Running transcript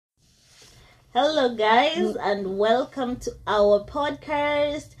Hello guys and welcome to our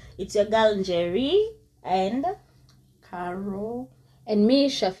podcast. It's your girl Jerry and Caro and me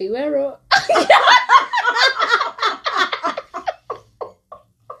Shafiwero.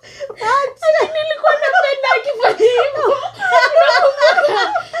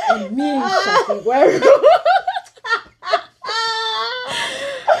 And me Shafiwero.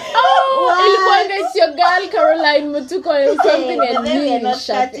 It's your girl Caroline Mutuko or something and me not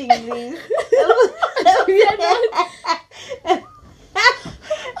Shafi.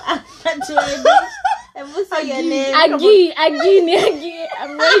 cutting this. Agi,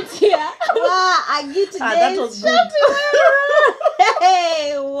 I'm right here. Wow, Agi today. that was good.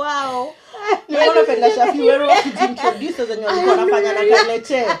 Hey, wow. Napenda Shafiwero kujiintroduce zenye walikuwa wanafanya na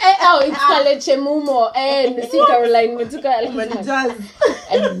Kaleche. It's Kaleche Mumo and see Caroline Mutuko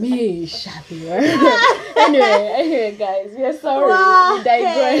and me Shafiwero. Anyway, guys, we are sorry. Wow, We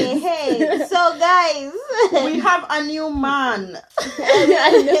digress. Hey. So guys, We have a new man.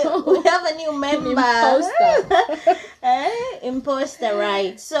 I know. we have a new member. Imposter,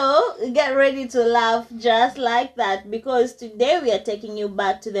 right? So get ready to laugh just like that because today we are taking you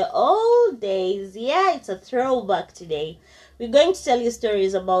back to the old days. Yeah, it's a throwback today. We're going to tell you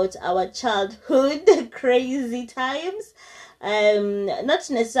stories about our childhood crazy times. Not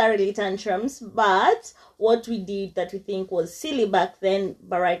necessarily tantrums, but what we did that we think was silly back then,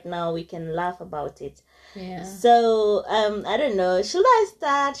 but right now we can laugh about it. Yeah. So I don't know, should I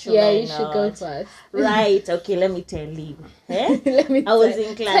start? You should go first. Right, okay, let me tell you. I was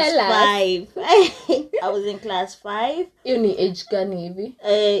in class 5. I was in class 5. You need age gani hivi?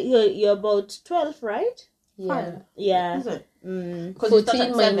 You're about 12, right? Yeah. Yeah. Is it?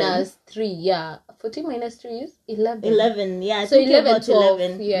 14 minus 3, yeah. 14 minus 3 is 11. 11, yeah. So 11, 12,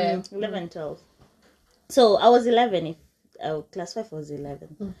 11. yeah. 11, 12. So I was 11. Class 5 was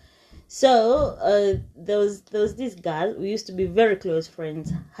 11. So there was this girl. We used to be very close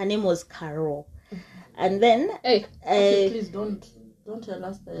friends. Her name was Caro. And then... please don't tell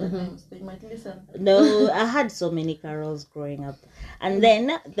us their names. They might listen. No, I had so many Carols growing up. And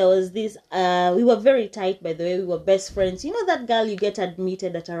then there was this... we were very tight, by the way. We were best friends. You know that girl you get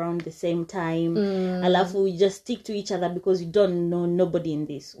admitted at around the same time? Alafu we just stick to each other because you don't know nobody in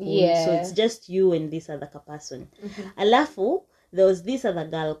this school. Yeah. So it's just you and this other person. Alafu... there was this other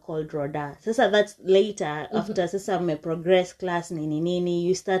girl called Rhoda. Sasa that's later, after sasa me progress class, nini,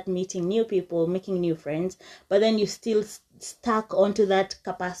 you start meeting new people, making new friends, but then you still stuck onto that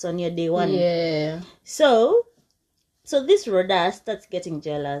capas on your day one. Yeah. So this Rhoda starts getting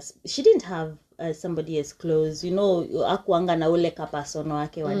jealous. She didn't have somebody as close, akuanga na ule kapasono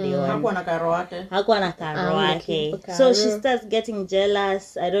wake wa day one. Hakuwa na karo wake. So she starts getting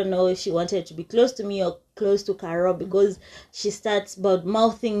jealous. I don't know if she wanted to be close to me or close to Caro because she starts about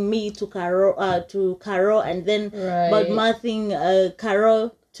mouthing me to Caro and then about mouthing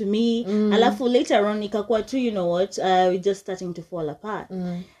Caro to me. Alafu later on ikakuwa tu, you know what, we're just starting to fall apart.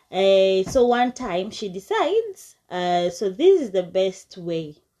 So one time she decides, so this is the best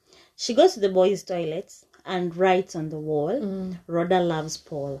way. She goes to the boys' toilets and writes on the wall, Rhoda loves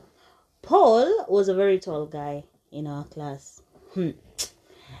Paul. Paul was a very tall guy in our class.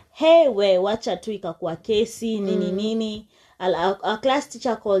 Hey, wacha tu ikakuwa kesi, nini. Our class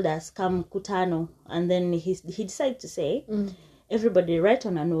teacher called us, come kutano. And then he decided to say, everybody write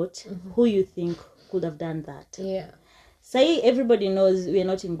on a note who you think could have done that. Yeah. Say everybody knows we're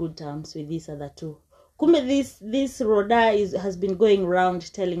not in good terms with these other two. Kume this Rhoda has been going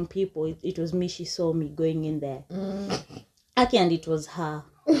around telling people it was me, she saw me going in there. Aki, and it was her.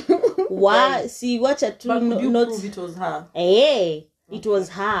 Why? See, watch a two prove it was her? Hey, it was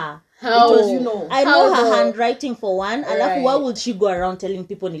her. How? It was, you know? I know her handwriting for one. Alafu, why would she go around telling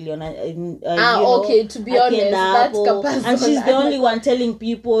people niliona? Okay, to be honest, that's capacity. And she's the only one telling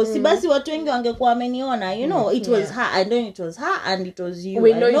people. Si basi watu wengi wangekuwa wameniona. It was her. I know it was her and it was you.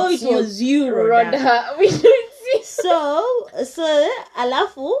 We know I know it was you, Rhoda. We know it's you. So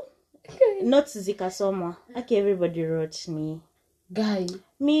alafu, notes zikasomwa. Okay, everybody wrote me. Guy.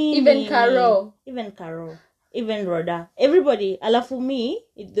 Me. Even Caro. Even Rhoda. Everybody. Alafu me,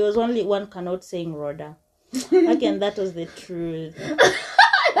 there was only one cannot saying Rhoda. Again, that was the truth.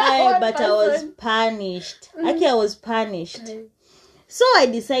 But I was punished. I was punished. So I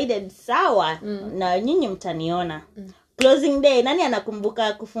decided, sawa, na nyinyi mtaniona. Closing day, nani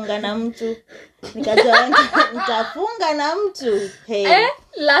anakumbuka kufunga na mtu? Nikajua nitafunga na mtu. Hey.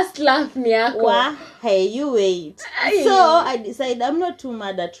 Last laugh ni yako. Hey, you wait. So I decided I'm not too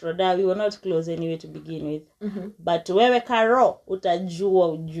mad at Rhoda. We were not close anyway to begin with. But wewe Caro, utajua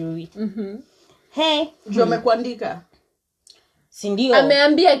ujui. Hey. Jua mekuandika. Sindio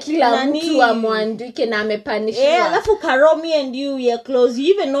ameambia kila mtu amwandike na amepanishiwa alafu Karo, me and you we are close,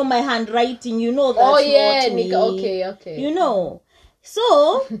 you even know my handwriting, you know that's not me. Okay you know.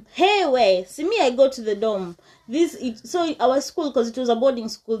 So hey way see me, I go to the dorm. So our school, because it was a boarding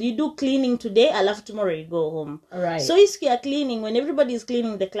school, you do cleaning today, alafu tomorrow you go home. Right. So if you are cleaning, when everybody is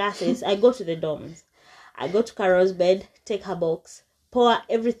cleaning the classes, I go to the dorms. I go to Karo's bed, take her box, pour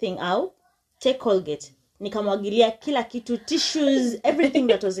everything out, take Colgate, nikamwagilia kila kitu, tissues, everything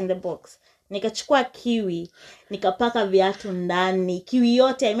that was in the box. Nikachukua kiwi, nikapaka viatu ndani, kiwi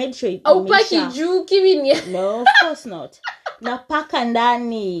yote, I made sure Upaki juu kiwi ni no, of course not. Napaka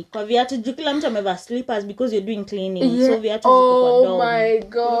ndani kwa viatu juu, kila mtu amevaa slippers because you're doing cleaning. Yeah. So viatu ziko kwa dorm. Oh my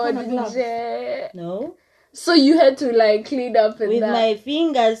god. No. So you had to like clean up with that. My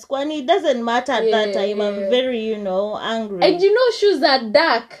fingers, kwani it doesn't matter at that time. Yeah. I'm very, angry. And you know shoes are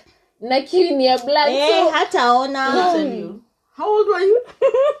dark. Na kiwi ni black. So hataona. How old were you?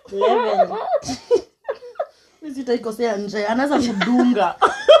 11. Nisitaikosea nje. Anaanza kudunga.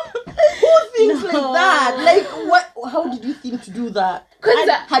 Who thinks like that? Like what? How did you think to do that?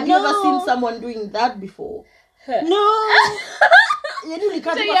 Had you ever seen someone doing that before? No. So you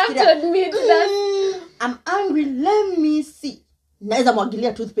have to admit that I'm angry. Let me see. Naweza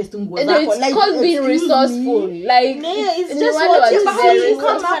mwagilia toothpaste nguo zako. It's called being resourceful. Like it's just what you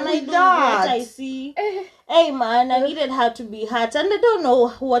what I see. Hey man, I needed her to be hurt, and I don't know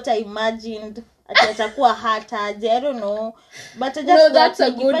what I imagined. Atakuwa hurt. I don't know, but I just no, that's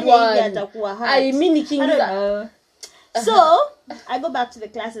a good one. I mean, I don't know. So I go back to the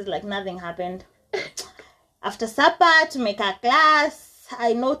classes like nothing happened. After supper, to make her class,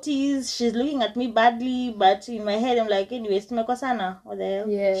 I notice she's looking at me badly, but in my head I'm like, anyways, tumekosana. What the hell?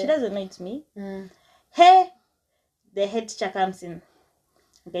 Yeah. She doesn't know it's me. Hey, the head teacher comes in.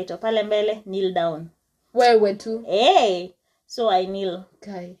 Okay, to pale mbele, kneel down. Where were to? Hey, so I kneel.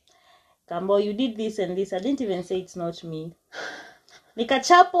 Okay. Kambo, you did this and this. I didn't even say it's not me.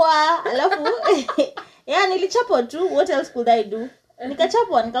 Nikachapwa, alafu. Yeah, nilichapwa too. What else could I do?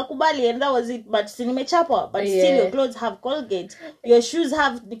 Nikachapwa, nikakubali, and that was it. But sinimechapwa, but still your clothes have Colgate. Your shoes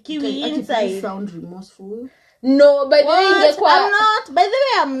have the kiwi inside. You sound remorseful. No, by the way, I'm not. By the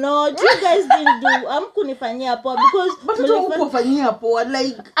way, I'm not. You guys didn't do. Kunifanyia poa because. But kufanyia poa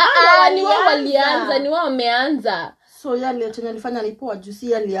like. Ni wao walianza, ni wao wameanza. So yale chenye alifanya ni poa, juu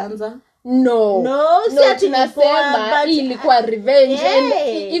si alianza. No, si tunasema ilikuwa revenge. And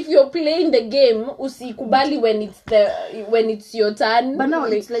if you're playing the game, usikubali when it's your turn. But now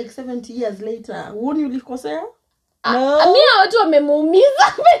it's like 70 years later. Won't you ulikosea? No. Mimi watu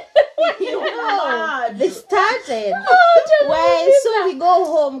wamemuumiza. They started. So we go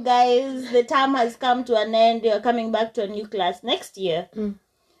home, guys. The term has come to an end. You're coming back to a new class next year.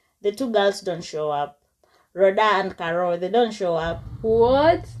 The two girls don't show up. Rhoda and Karo, they don't show up.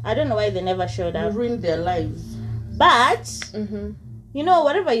 What? I don't know why they never showed up. You ruined their lives. But,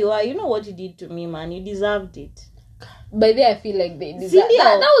 whatever you are, you know what you did to me, man. You deserved it. By the way, I feel like they deserve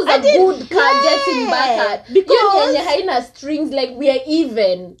that was a good card getting back at. Because haina strings, like we are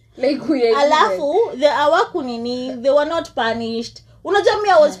even. Like we are alafu, even. They were not punished. Unajua me,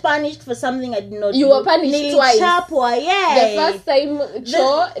 I was punished for something I did not do. You were punished twice. The first time,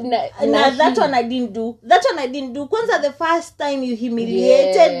 that one I didn't do. Kwanza the first time you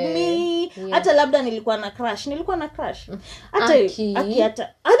humiliated me. Hata labda nilikuwa na crush. Hata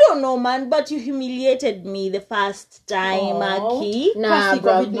I don't know, man, but you humiliated me the first time, Aki. Na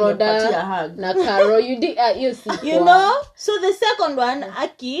brother, na Karo, you did you know? So the second one,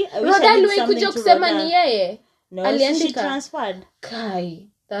 Aki, I wish I did something to Rhoda. No, she transferred. Kai,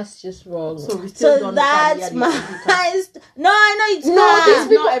 that's just wrong. So that's my no, I know it's not. These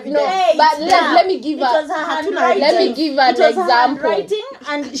people, not evidence. But let me give her. Let me give her an example.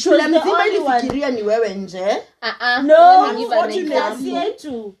 And she was the only one. Ni wewe nje. No, let me give her an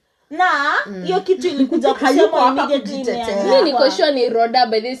example. Na hiyo kitu ilikuja kusema immediately. Mimi niko sure ni Rhoda,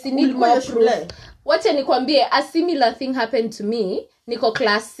 but they need more proof. Wacha nikwambie, a similar thing happened to me. Niko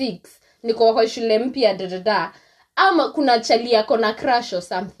class 6. Niko kwa shule mpya ama kuna chali yako na crush or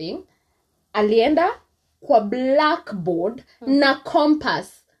something, alienda kwa blackboard na compass.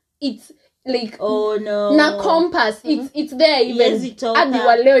 It's like na compass, it's there even. Hadi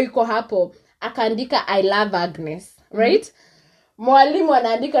wa leo iko hapo, akaandika I love Agnes, right? Mwalimu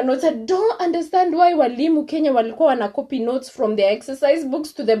anaandika notes. I don't understand why walimu Kenya walikuwa wana copy notes from their exercise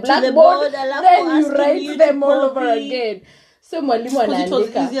books to the blackboard, then you write them all over again. So mwalimu anaandika.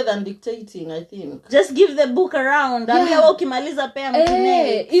 It was easier than dictating, I think. Just give the book around. Ambia ukimaliza pea mtu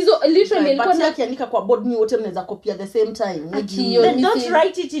next. Hizo literally ilikuwa na kiandika kwa board ni wote mnaweza copy at the same time. Then don't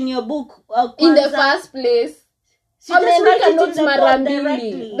write it in your book. In the first place. She just write it notes in the board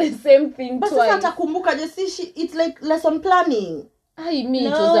directly. The same thing but twice. But sasa atakumbuka just see it's like lesson planning. I mean,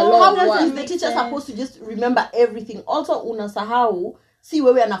 it was a lot of work. How is the teacher supposed to just remember everything? Also unasahau si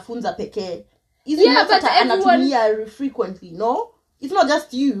wewe anafunza pekee. Yeah, but anatumia frequently, no? It's not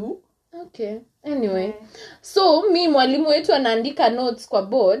just you. Okay. Anyway. So, mi mwalimu wetu anaandika notes kwa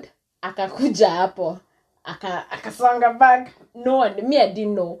board, akakuja hapo. Akasonga back. No, me I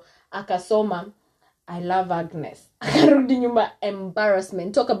didn't know. Akasoma, I love Agnes. Akarudi nyuma,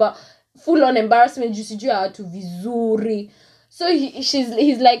 embarrassment. Talk about full on embarrassment. Jusijua watu vizuri. So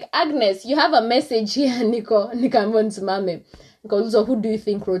he's like, Agnes, you have a message here, Nikaambiwa nisimame. So who do you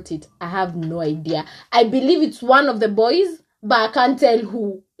think wrote it? I have no idea. I believe it's one of the boys, but I can't tell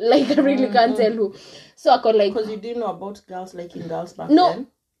who. Like, I really can't tell who. So I got like... Because you didn't know about girls liking girls back then?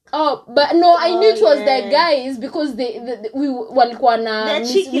 Oh, but no, I knew it was the guys because we walikuwa na... They're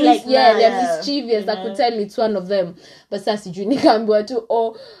cheeky like that. They're mischievous. I could tell it's one of them. But sasa sijui nikaambiwa tu,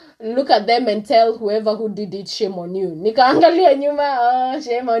 look at them and tell whoever who did it, shame on you. Nikaangalia nyuma,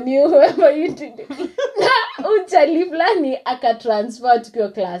 shame on you, whoever you did it. Na uchali fulani akatransfer tukiwa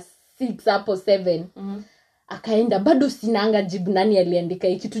class 6 hapo 7. Akaenda bado sinanga jibu nani aliandika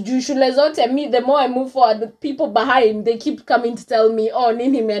hiki kitu shule zote. Me, the more I move forward, the people behind, they keep coming to tell me,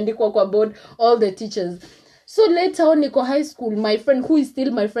 nini imeandikwa kwa board, all the teachers. So later on niko high school, my friend who is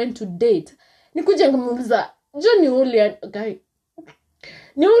still my friend to date, nikuja ngamuuliza, Johnny guy,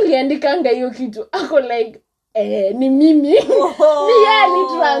 ni uliandikanga hiyo kitu? Ako like, ni mimi. Ni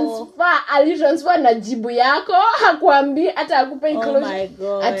alitransfer na jibu yako, hakuambi hata akupe closure.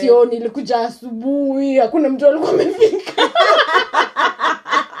 Ati nilikuja asubuhi, hakuna mtu alikuwa amefika.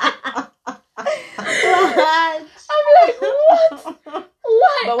 I'm like, what?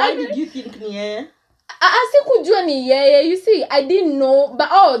 Why? But why did you think ni yeye? Asikujua ni yeye. You see, I didn't know. But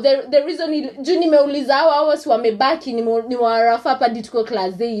the reason juu nimeuliza hawa si wamebaki ni warafa hapa hadi tuko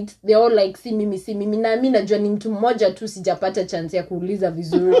class 8. They all like si mimi na mimi najua ni mtu mmoja tu sijapata chance ya kuuliza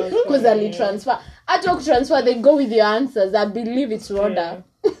vizuri because alitransfer. Hata kutransfer they go with your answers. I believe it's Rhoda.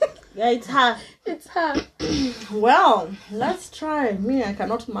 Yeah, it's her. It's her. Well, let's try. Me, I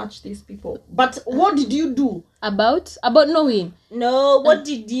cannot match these people. But what did you do? About knowing? No, what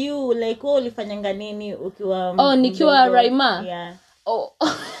did you like? Ulifanyanga nini ukiwa nikiwa Raima? Yeah.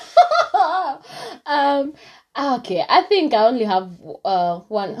 Okay, I think I only have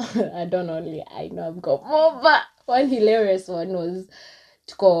one. I know I've got more, but one hilarious one was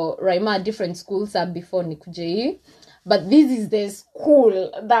to go Raima different schools before nikuje. But this is the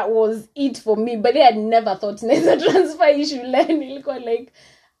school that was it for me. But I had never thought neza transfer issue like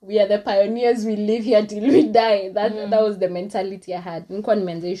we are the pioneers, we live here till we die. That was the mentality I had. Nilikuwa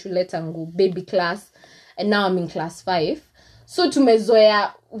nimeanza issue tangu baby class and now I'm in class 5. So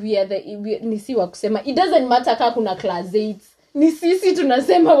tumezoea nisi wa kusema it doesn't matter kama kuna class 8. Ni sisi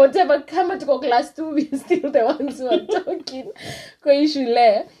tunasema whatever kama tuko class 2 we still the ones who are talking kwa issue.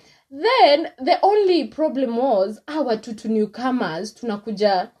 Then the only problem was our two newcomers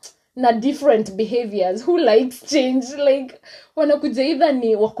tunakuja na different behaviors. Who likes change? Like wanakuja either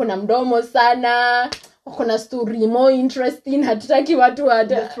ni wako na mdomo sana, wako na story more interesting, hatutaki watu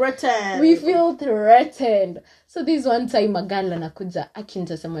threatened. We feel threatened. So this one time agala nakuja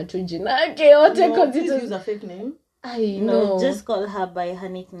akintasema tu jina yake yote cause it is a fake name. I know. No, just call her by her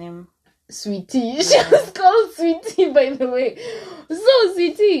nickname. Sweetie. She was called Sweetie, by the way. So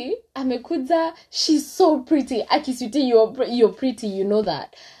Sweetie, amekuja, she's so pretty. Aki Sweetie, you're pretty, you know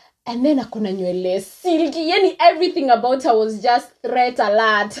that. And then akona nywele silky. Yani everything about her was just threat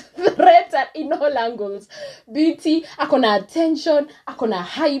alert. Threat in all angles. Beauty, akona attention, akona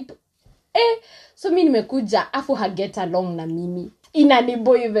hype. So mi nimekuja, afu ha get along na mimi.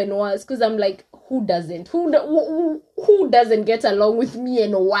 Inanibo even worse. Because I'm like, who doesn't? Who doesn't get along with me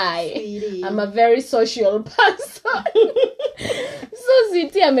and why? Sweetie. I'm a very social person. So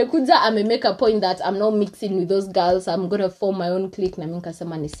Sweetie amekuja make a point that I'm not mixing with those girls. I'm going to form my own clique na mimi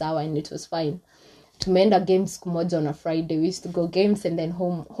kasema ni sawa and it was fine. Tumeenda games kumoja on a Friday. We used to go games and then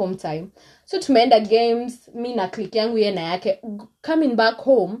home time. So tumeenda games, mi na clique yangu yeye na yake. Coming back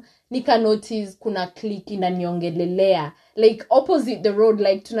home, nika notice kuna clique inaniongelelea. Like opposite the road,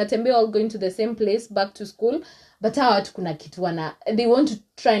 like tunatembea all going to the same place back to school, but hawa watu kuna kitu they want to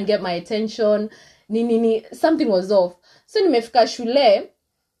try and get my attention. Something was off. So nimefika shule,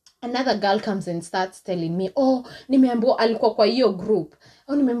 another girl comes and starts telling me, nimeambiwa alikuwa kwa hiyo group.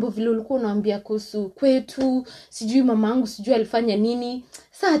 Nimeambiwa vile ulikuwa unaambia kuhusu kwetu, sijui mamangu sijui alifanya nini.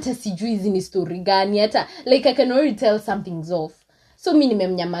 Sasa hata sijui hizi ni story gani, hata like I can already tell something's off. So mi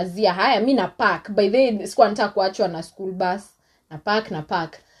nimemnyamazia, haya mi na park. By the way, sikuwa nataka kuachwa na school bus. Na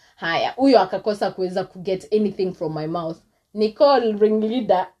park. Haya, huyo akakosa kuweza kuget anything from my mouth. Nicole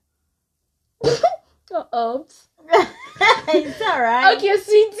ringleader. Oops. It's alright. Okay,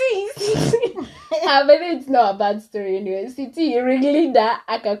 sweetie. But it's not a bad story anyway. Sweetie, ringleader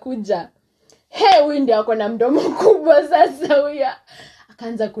akakuja. Huyu ndio ako na mdomo kubwa sasa huyo.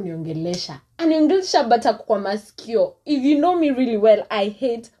 Akaanza kuniongelesha. Aniongelesha bata kwa masikio. If you know me really well, I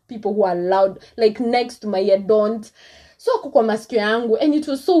hate people who are loud. Like next to my ear, don't. So kwa masikio yangu. And it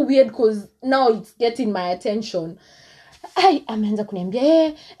was so weird because now it's getting my attention. Ameanza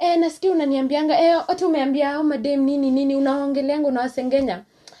kuniambia, nasikia unaniambianga, watu umeambia hao madem nini, unaongeleanga, unawasengenya.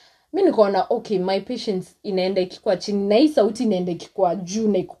 Mimi nikaona, okay, my patience inaenda ikikuwa chini, na hii sauti inaenda ikikuwa juu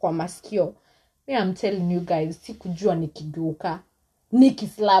na ikikuwa masikio. I'm telling you guys, sikujua nikigeuka,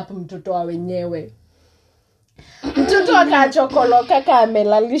 nikislap mtoto wa wenyewe. Mtoto akachokoloka kama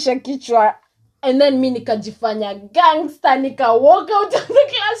amelalisha kichwa. And then mimi nikajifanya gangster, nika walk out of the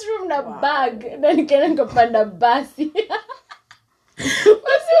classroom na bag. Na nikaenda nikapanda basi.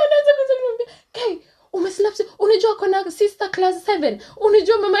 Basi wanaanza kuniambia, "Kai, umeslap, unajua kuna sister class 7.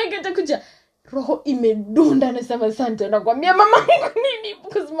 Unajua mama yake atakuja." Roho imedunda na sema asante nakwambia mama yangu nini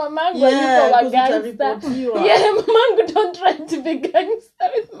because mama yangu yuko wa gangster. Yeah, mama yangu don't try to be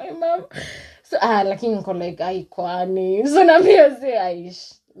gangster with my mom. So lakini niko like kwani. So naambia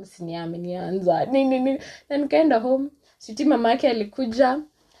Aish usiniame nianza. Nini na nikaenda home. Siti mama yake alikuja.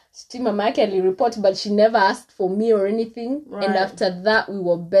 Siti mama yake alireport but she never asked for me or anything. Right. And after that we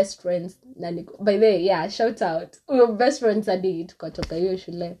were best friends. By the way, yeah, shout out. We were best friends hadi tukatoka hiyo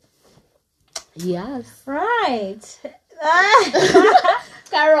shule. Yes. Right.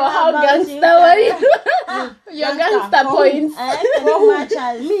 Carol, how gangster were you? Your gangster points.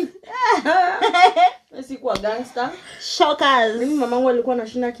 Me. Sikuwa gangster. Shockers. Mimi mamangu alikuwa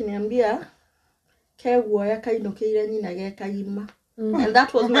anashinda akiniambia kewo yakainokeira nyina gekaima. And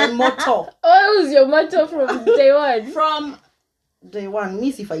that was my motto. What was your motto from day one? From day one,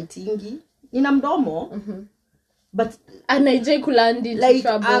 mimi si fightingi. Nina mdomo. But anaije kulandi like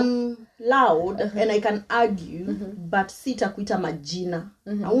I'm loud and I can argue but sitakuita majina.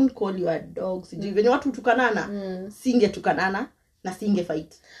 I won't call you a dog. Sijui venye watu tukanana, singe tukanana na singe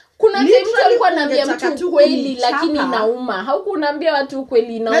fight. Kuna mtu alikuwa ananiambia mtu kweli lakini inauma. Haukunaambia watu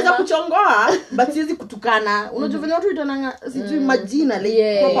kweli inauma. Naweza kuchongoa but siwezi kutukana. Unajua venye watu itananga sijui majina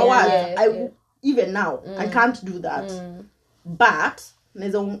like proper words. Even now I can't do that. But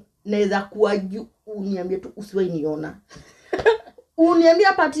naweza kuargue uniambia tu usiwahi niona.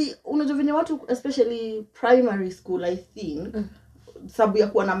 Uniambia pati unajua venye watu especially primary school I think sababu ya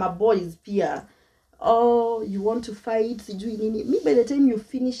kuwa na maboys pia you want to fight sijui nini. Me by the time you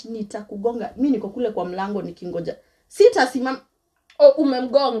finish nitakugonga. Mimi niko kule kwa mlango nikingoja. Sitasimama.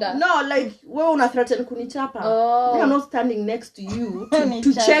 Umemgonga. No, like wewe una threaten kunichapa. I'm not standing next to you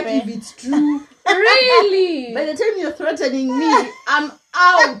to check if it's true. Really? By the time you're threatening me, I'm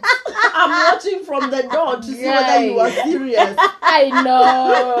out. I'm watching from the door to see whether you are serious. I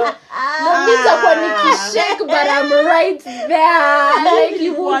know. No, nitakuwa nikishake but I'm right there. Like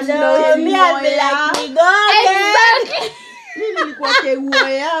you won't know me. I'll be like, exactly. Nilikuwa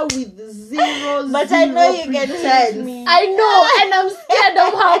kewaya with zeros. But I know you can sense me. I know, and I'm scared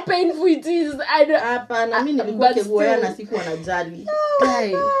of how painful it is. Hapana, mimi nilikuwa kewaya na sikuwa najali.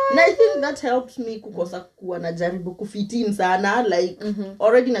 And I think that helped me kukosa kuwa najaribu kufitin sana. Like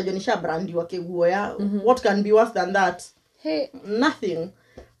already najonisha brandi wa kewaya. What can be worse than that? Hey, nothing.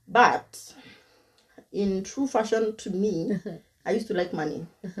 But in true fashion to me, I used to like money.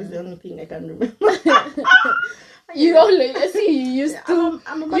 It's the only thing I can remember. You only see you used to.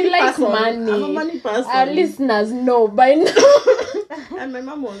 I'm a money you like person. money. I'm a money person. Our listeners know by now. And my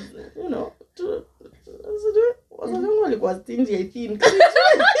mom was, you know, was stingy, I think.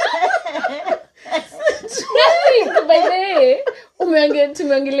 By the way,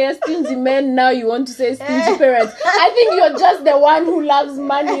 tumeongelea stingy men. Now you want to say stingy parents. I think you're just the one who loves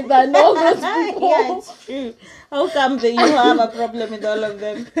money than all those people. Yeah, it's true. How come you have a problem with all of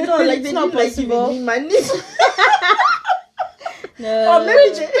them? No, like it's not possible. Like giving me money. No. Or maybe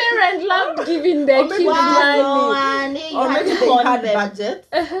which parent loved giving their kids money? Or maybe they had budget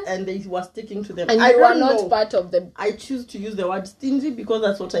and they were sticking to them. And I you were don't not know. part of them. I choose to use the word stingy because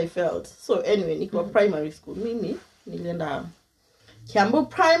that's what I felt. So anyway, niko primary school. Mimi nilienda Kiambu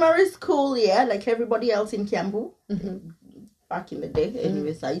Primary School, yeah, like everybody else in Kiambu. Back in the day.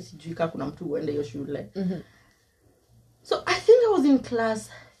 Anyway, sahi sijui kama kuna mtu uende hiyo shule. So I think I was in class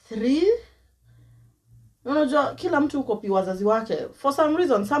 3. Unajua kila mtu ukopi wazazi wake. For some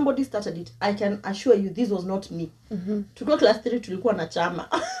reason somebody started it. I can assure you this was not me. Tulikuwa class 3 tulikuwa na chama.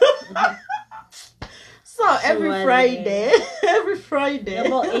 So every Friday You're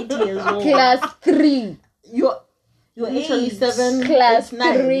about 8 years old. Class 3. You're literally 7, Class 8,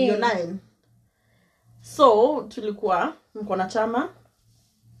 9. 3. You're 9. So tulikuwa mko na chama.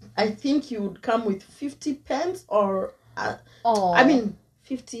 I think you would come with 50 pence or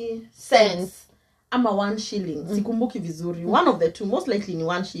 50 cents. Ama 1 shilling. Sikumbuki vizuri. One of the two, most likely ni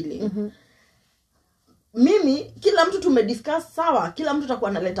 1 shilling. Mimi kila mtu tumediscuss sawa, kila mtu atakuwa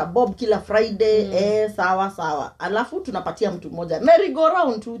analeta bob kila Friday. Sawa. Alafu tunapatia mtu mmoja merry go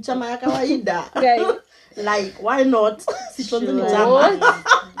round tu, chama ya kawaida. Like why not? Sitonze ni chama.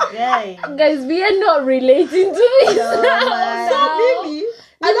 Guys, we are not relating to this. So mimi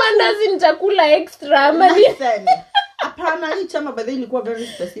Amandazi nitakula extra money. Hapana, hii chama by the way ilikuwa very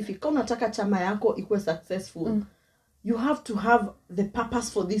specific. Kama unataka chama yako ikuwe successful, you have to have the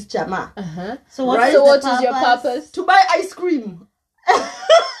purpose for this chama. So what is your purpose? To buy ice cream.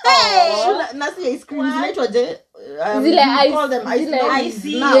 Nasi ice cream zinaitwa je? Zile ice, call them ice icy.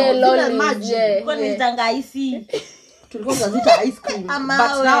 Zile maji. Kwa nini zitanga icy? Tulikuwa tunazita ice cream.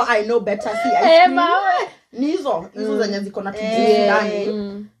 But now I know better. See ice cream. Ni hizo zenye ziko na tujuice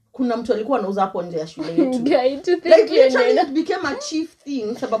ndani. Kuna mtu alikuwa anauza hapo nje ya shule yetu. Like it became a chief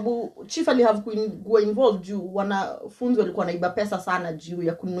thing sababu chief ali have kuwa involved juu wanafunzi walikuwa naiba pesa sana juu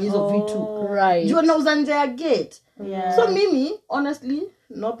ya kununua hizo vitu. Right. Juu anauza nje ya gate. So mimi honestly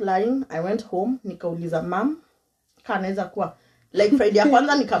not lying, I went home nikauliza mom kanaweza kuwa like Friday ya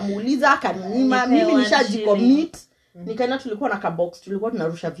kwanza nikamuuliza akaninyima. Mimi nishajicommit. Nikaenda tulikuwa na kabox, tulikuwa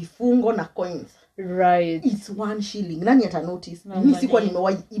tunarusha vifungo na coins. Right. It's 1 shilling. Nani ata notice? Mimi sikuwa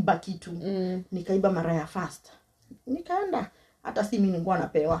nimewahi iba kitu. Nikaiba mara ya first. Nikaenda. Hata si mimi nilikuwa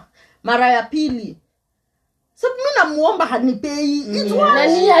napewa. Mara ya pili. Sababu mimi namuomba hanipei. It's 1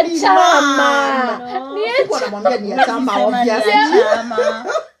 shilling. Ya chama. Sikuwa namwambia ni ya chama obviously.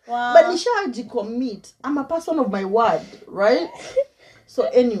 Wow. But nishajicommit. I'm a person of my word, right? So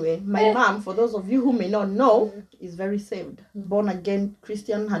anyway, my mom, for those of you who may not know, is very saved. Born again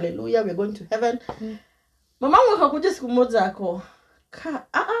Christian, hallelujah, we're going to heaven. Mamangu akakuja siku moja ako.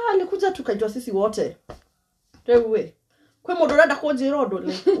 Alikuja tukaitwa sisi wote. Tewe. Kwa modorada koje rodo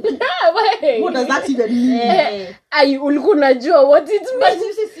le. What does that even mean? Ai ulikuwa unajua what it means?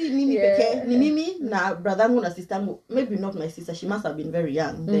 Si mimi pekee, ni mimi na brother na sistangu. Maybe not my sister, she must have been very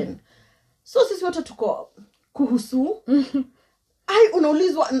young then. So sisi wote tuko kuhusu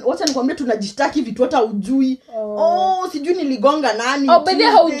unaulizwa wacha nikwambie tunajishtaki vitu hata ujui. Sijui niligonga nani. Bede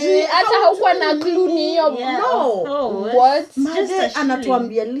haujui hata haukuwa na clue ni hiyo. No. What? Made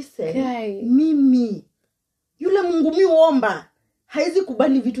anatuambia listen. Mimi yule Mungu mi uomba haizi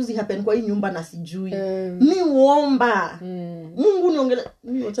kubali vitu zi happen kwa hii nyumba na sijui. Mi uomba. Mungu niongele.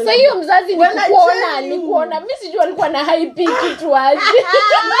 Sasa hiyo mzazi ni kuona. Mimi sijui alikuwa na hype kitu aje.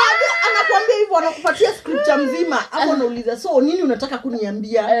 Anakuambia hivyo anakupatia scripture mzima. Hapo unauliza so nini unataka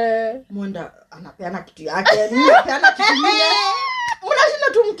kuniambia? Mwenda anapeana kitu yake. Mimi napeana kitu kingine. Mnashinda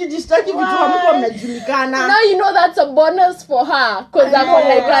tu mkijishtaki vitu hamko mnajulikana. Now you know that's a bonus for her because I got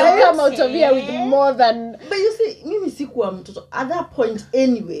like I'll come out of here with more than. But you see mimi sikuwa mtoto at that point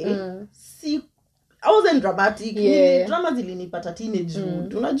anyway. I wasn't dramatic. Drama zilinipata teenage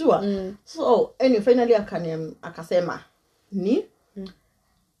mood. Unajua? So anyway finally akasema ni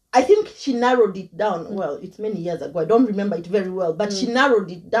I think she narrowed it down. Well, it's many years ago. I don't remember it very well, but she narrowed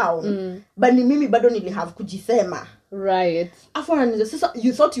it down. But ni mimi bado nilihave kujisema. Right. After sasa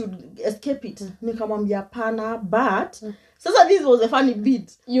you thought you'd escape it. Nikamwambia hapana, but sasa this was a funny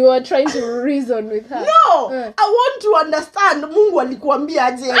bit. You were trying to reason with her. No, I want to understand Mungu alikuambia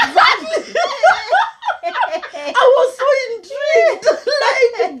aje exactly. I was so intrigued.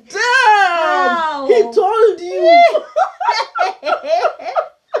 Like, damn. Wow. He told you.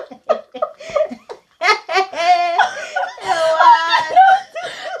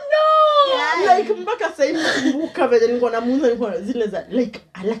 Like mpaka sasa hivi kumbuka vile nilikuwa na mume nilikuwa zile za like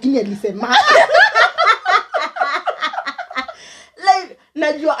lakini alisema like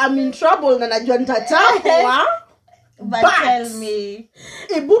najua I'm in trouble na najua nitachapwa but tell me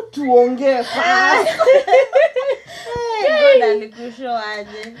ebu tuongee fast. God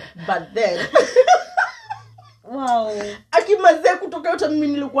alikushoaje but then wow akimazee kutoka yote mimi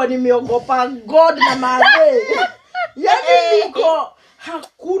nilikuwa nimeogopa God na mazee yani niko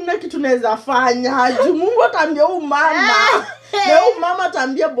hakuna kitu naweza fanya. Mungu ataambia huyu mama. Na huyu mama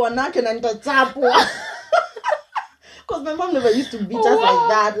ataambia bwanake na nitachapwa. Because my mom never used to beat us like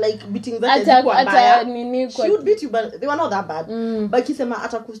that. Like beating that kwa mbaya. She would beat you but they were not that bad. But kisema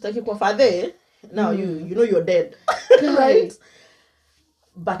atakustaki kwa father. Now you know you're dead. Right?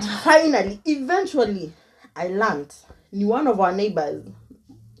 But finally, eventually, I learned. Ni one of our neighbors.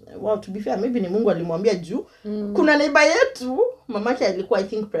 well, to be fair, maybe ni Mungu alimwambia juu. Kuna neighbor yetu, mamake alikuwa I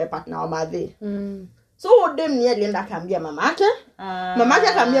think prayer partner wa madhe. So dem ni alienda akaambia mamake. Mamake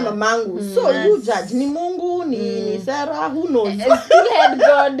akaambia mamangu. So you judge ni Mungu, ni Sarah, who knows? Still had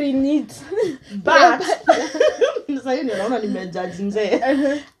God in it. But sasa hiyo naona nimejudge nje.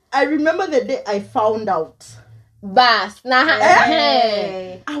 I remember the day I found out. Bas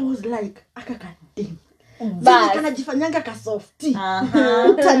I was like, akakadem. Bas kanajifanyanga ka softy.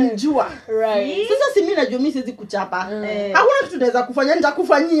 Utanijua. Right. Sasa si mimi najua mimi siwezi kuchapa. Hakuna kitu naweza kufanya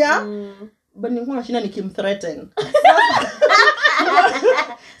nitakufanyia. But nilikuwa nashinda nikimthreaten.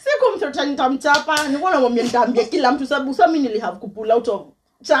 Siko mthreaten nitamchapa. Nilikuwa namwambia nitaambia kila mtu sababu sasa mimi nilihave kupull out of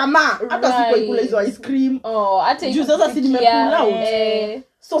chama. Hata sikuwa ikula hizo ice cream. Hata juu sasa si nimepull out.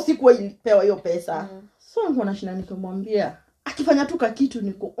 So sikuwa ilipewa hiyo pesa. So nilikuwa nashinda nikamwambia akifanya tu kitu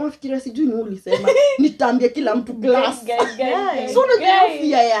niko unafikiria sijui ni ulisema nitaambia kila mtu class. So unajua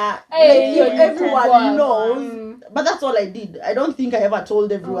fear ya like everyone knows. But that's all I did. I don't think I ever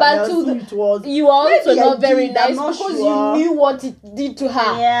told everyone else who it was. You also maybe not very nice not because sure. you knew what it did to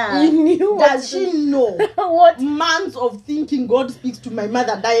her. Yeah. You knew Does she know what months of thinking God speaks to my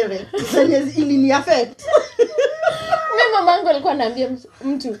mother direct? Ili ni affect. Mimi mamangu alikuwa anaambia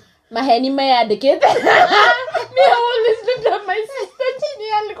mtu maheni mayadekete. Me always looked at my sister chini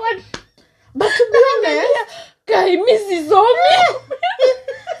alikuwa. But to be honest, kai misi zomi.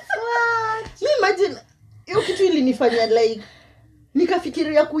 What? Imagine hiyo kitu ilinifanya like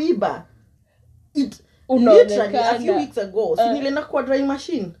nikafikiria kuiba. Literally a few weeks ago, si nilienda kwa drying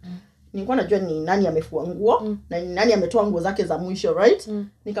machine. Nilikuwa najua ni nani amefua nguo na ni nani ametoa nguo zake za mwisho, right?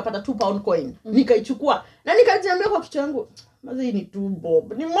 Nikapata 2 pound coin. Nikaichukua na nikajiambia kwa kichwa changu, maze hii ni 2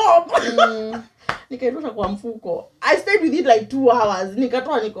 bob. Ni mob. Nikairusha kwa mfuko. I stayed with it like 2 hours.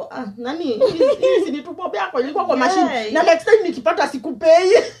 Nikatoa niko, nani? Hii si ni 2 bob yako ilikuwa kwa machine. Na next time nikipata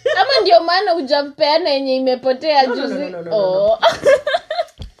sikupei. Ama ndio maana hujapeana yenye imepotea juzi. No.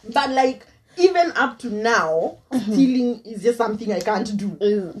 But like even up to now, stealing is just something I can't do.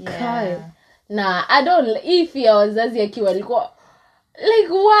 Nah, I don't. If ya wazazi akiwa alikuwa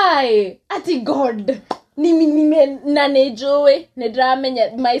like why? Ati God. Nime nanejoe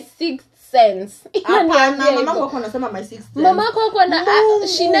nedramenya my 6th sense. Hapana, mama wako anasema my 6th sense. Mama wako na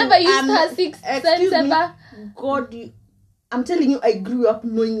she never used her 6th sense ever. God, I'm telling you, I grew up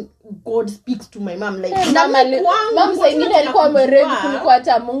knowing God speaks to my mom like mama saingine alikuwa mwerevu kuliko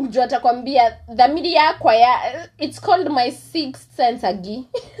hata Mungu juu atakwambia dhamiri yako ya it's called my 6th sense agi.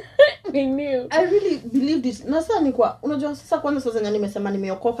 We knew. I really believed it. Na sasa ni kwa unajua sasa kwanza sasa nimesema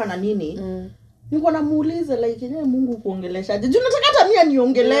nimeokoka na nini? Niko namuuliza like yeye Mungu kuongelesha. Did you nataka hata mimi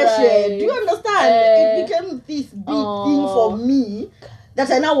aniongeleshe? Do you understand? It became this big thing for me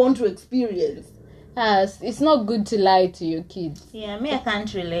that I now want to experience. It's not good to lie to your kids. Yeah, me I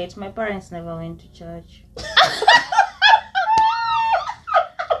can't relate. My parents never went to church.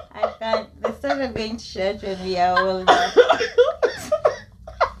 I can't. They started going to church when we are older.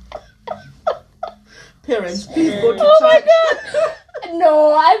 Parents, please go to church. My God.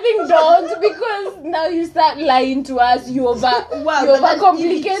 No, I think don't, because now you start lying to us. You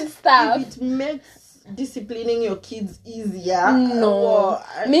overcomplicate stuff. If it makes disciplining your kids easier, no.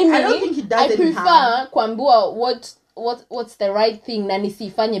 I don't think it does. I prefer kuambiwa what's the right thing na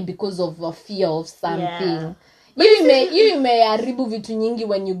nisifanye because of a fear of something. You may haribu vitu nyingi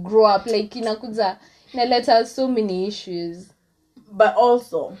when you grow up, like inakuja inaleta so many issues. But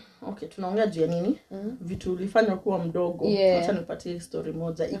also, okay, tunaongea juu ya nini? Vitu ulifanya kuwa mdogo. Acha nipatie story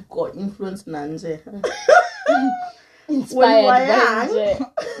moja iko influence na nje. Inspired by nje.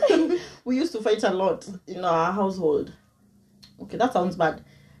 We used to fight a lot in our household. Okay, that sounds bad.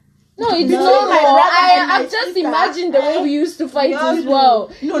 No, it's not. I've just imagined the way we used to fight as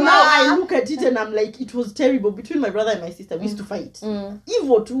well. No, now I look at it and I'm like, it was terrible. Between my brother and my sister, we used to fight.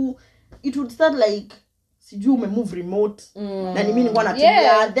 Even too, it would start like, siju me move remote. Na ni mimi nilikuwa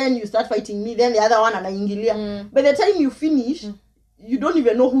nakimbia. Then you start fighting me. Then the other one anaingilia. By the time you finish, you don't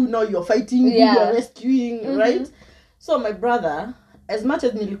even know who now you're fighting, who you're rescuing, right? So my brother, as much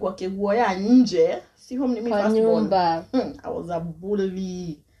as nilikuwa keguo ya nje, si home ni mimi first born. I was a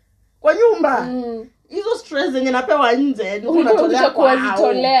bully. Kwa nyumba. Hizo stress zenye napewa nje nilikuwa natolea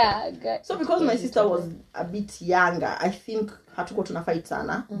kuwazitolea. So because my sister was a bit younger, I think hatuko tuna fight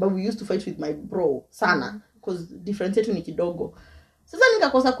sana, but we used to fight with my bro sana because difference yetu ni kidogo. Sasa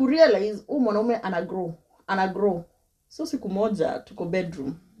nikakosa kurealize mwanaume ana grow. So siku moja tuko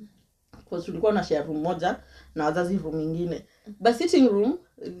bedroom. Because tulikuwa na share room moja na wazazi room nyingine. But sitting room,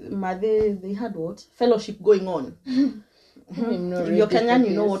 they had what? Fellowship going on. If you're Kenyan,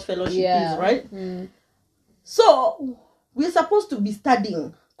 you know what fellowship is, right? So we're supposed to be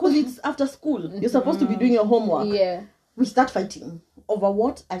studying because it's after school. You're supposed to be doing your homework. Yeah. We start fighting over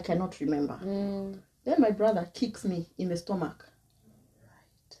what I cannot remember. Then my brother kicks me in the stomach.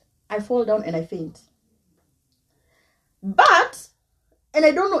 I fall down and I faint. But, and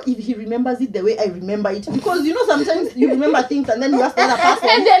I don't know if he remembers it the way I remember it, because you know sometimes you remember things and then you ask the other person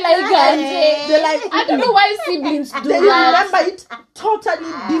and they're like, I don't know why siblings do they that. remember it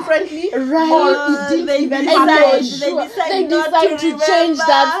totally differently, Right. or it didn't even happen. They decide to change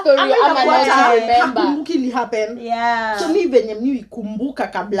that story. I'm not to remember. Hakumbuki ili happen. Yeah. So mi venye ikumbuka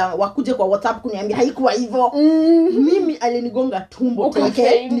kabla wakuje kwa WhatsApp kuniambia haikuwa hivyo. Mimi alinigonga tumbo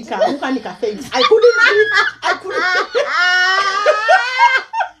teke, nikaanguka nikafaint. I couldn't breathe.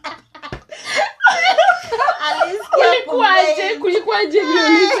 Kulikuwaje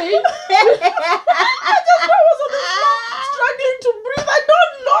niulize. I just was on the floor struggling to breathe. I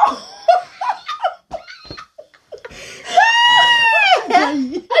don't know.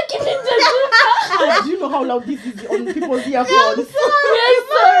 Do you know how loud this is on people's earphones? We're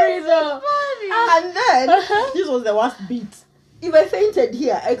sorry though. And then this was the worst beat. If I fainted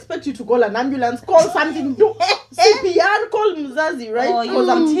here, I expect you to call an ambulance, call something, do CPR, call Mzazi, right? Oh, you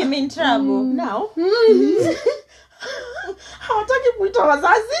got him in trouble. Now, hawataki kuita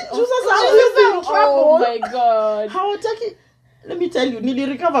wazazi. Sasa in trouble. Oh my God. Hawataki. Let me tell you,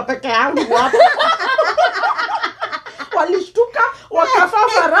 nilirecover peke yangu hapo. Walishtuka,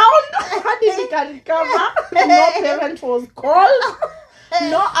 wakafaf around, hadi nikarecover. No parent was called.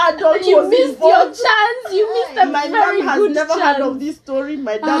 No adult You was missed involved. your chance. You missed a My very mom has good never chance. heard of this story.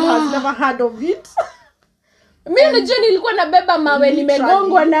 My dad has never heard of it. Mimi unajua nilikuwa nabeba mawe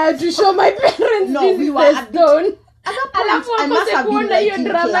nimegongwa nayo to show my parents No, this we is were the at stone. At that Alafu point, I must wakose have been kuona like hiyo in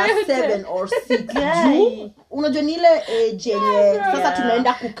drama class yote. 7 or 6. Juu, unajua ni ile age yenye sasa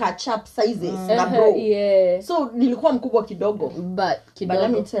tunaenda catch up sizes na bro. Yeah. So nilikuwa mkubwa kidogo. But But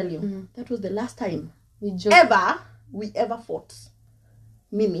let me tell you, that was the last time Ni joke. we ever fought.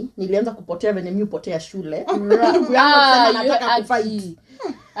 Mimi nilianza kupotea venye mimi upotea shule. Ndugu yangu akisema nataka kufight.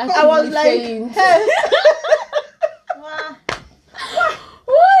 I was like, hey.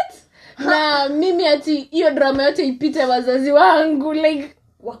 What? Na mimi ati hiyo drama yote ipite wazazi wangu like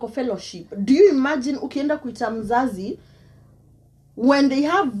Wako fellowship. Do you imagine ukienda kuita mzazi when they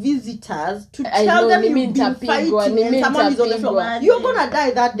have visitors to tell them you've been fighting and someone is on the floor, you're gonna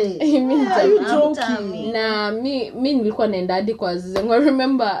die that day. Are you joking? Na mi nilikuwa naenda hadi kwa wazazi wangu. I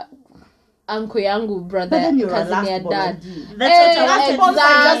remember uncle yangu brother cousin ya dad. That's what I wanted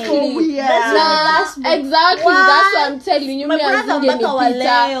exactly. to say. That's my last one. Exactly. What? That's what I'm telling you. My Mimi brother azinge mpaka wa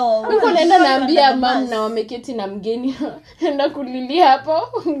nipita. leo. Niko naenda Sure, naambia under the mam bus. na wameketi na mgeni. Naenda kulilia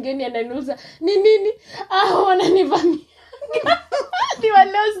hapo. Mgeni ananiuliza, "Ni nini?" Wananivamia. Ni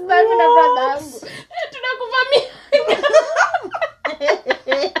waleo sasa na brother yangu. Tunakuvamia.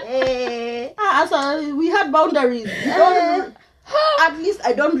 So we had boundaries. At least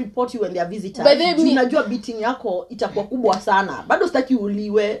I don't report you when they are visitors. But then unajua beating yako itakuwa kubwa sana. Bado sitaki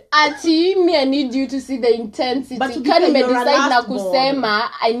uliwe. Ati me I need you to see the intensity. But to Kani be me fair, you're a decide na last born. kusema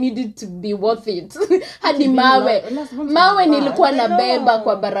I need it to be worth it. Hadi To be mawe. last born Mawe is bad. nilikuwa nabeba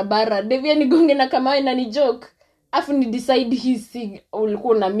kwa barabara. Devia nigonge na kama wewe na ni joke. Afu ni decide hisi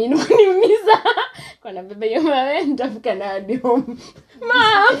ulikuwa na mimi kuniumiza. Kwa nabeba hiyo mawe nitafika na hadi home.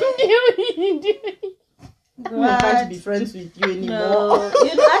 Mom, ndio. I can't be friends with you anymore. No,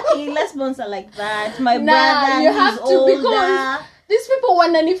 actually, lesbians are like that. My brother, you have he's to older. because these people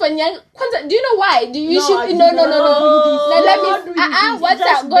wananifanya kwanza. Do you know why? Do you No, should no. no. Now let Not me really what's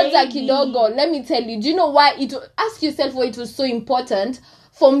just that goza baby. kidogo. Let me tell you. Do you know why ask yourself why it was so important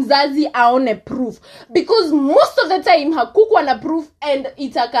for mzazi aone proof? Because most of the time hakukuwa na proof and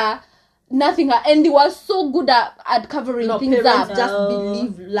itaka nothing, and they were so good at covering things parents up. just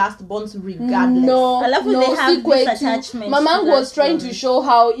believe last bonds regardless. No, they have secret this too. attachment Mamangu to was that trying one. to show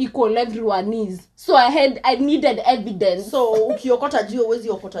how equal everyone is. So I needed evidence. So ukiokota jiwe uwezi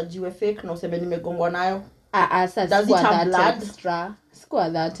okota jiwe fake na useme nimegongwa nayo. Does it have blood? Extra.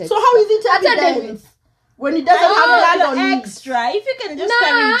 Square that extra. So how is it evidence? When it doesn't have blood on it. Extra. If you can just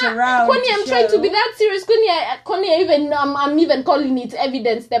carry it around. Connie, I'm trying to be that serious. Connie, I'm even calling it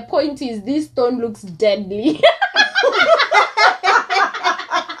evidence. The point is, this stone looks deadly.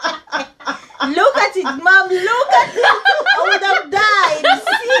 Look at it, Mom. Look at it. I would have died.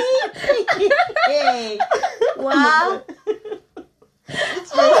 See? Wow.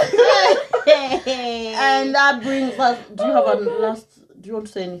 And that brings us. Do you have a last do you want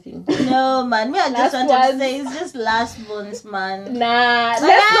to say anything? No, man. Me, I just wanted to say it's just last ones, man. Nah,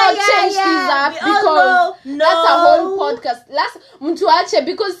 let's not change this up because that's a whole podcast. Mtuache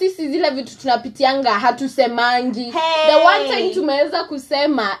because sisi zile vitu tunapitianga hatusemangi. The one time tumeweza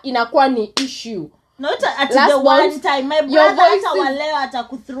kusema inakuwa ni issue. Not at the one time. My brother hata waleo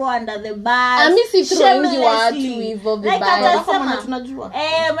atakuthrow under the bus. Ami si throwing you out hivyo vibaya. Like atasema tunajua.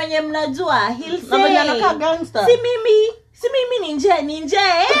 Mwenye mnajua. He'll say. Na mwenye anakaa gangster. Si mimi ni nje.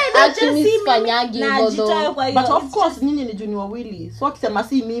 Akimifanyagi hivyo though. But of course nyinyi ni juni wawili. So akisema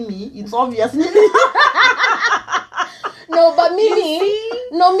si mimi, it's obvious. No, but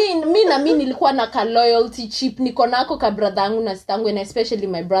mimi nilikuwa na ka loyalty chip niko nako ka brother yangu na sitangu, and especially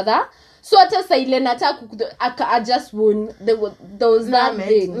my brother. So hata saa ile nataka I just won. There was that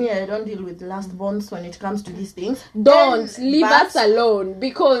thing. Yeah, I don't deal with last bonds when it comes to these things. Don't leave us alone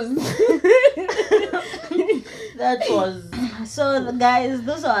because that was so guys,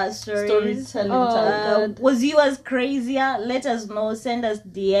 those are our stories. Was yours crazier? Let us know. Send us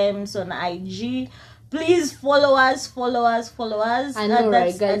DMs on IG. Please follow us. I know,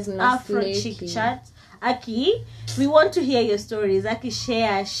 right, guys? Afro Chick Chat. Aki, we want to hear your stories. Aki,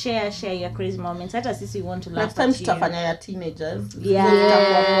 share your crazy moments. Hata sisi want to laugh. Next time tutafanya ya teenagers.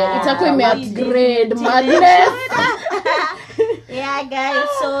 Yeah. Itakuwa ime-upgrade madness. Yeah, guys.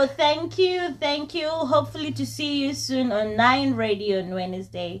 So thank you. Hopefully to see you soon on 9 Radio on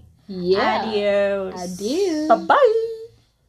Wednesday. Yeah. Adios. Adios. Bye-bye.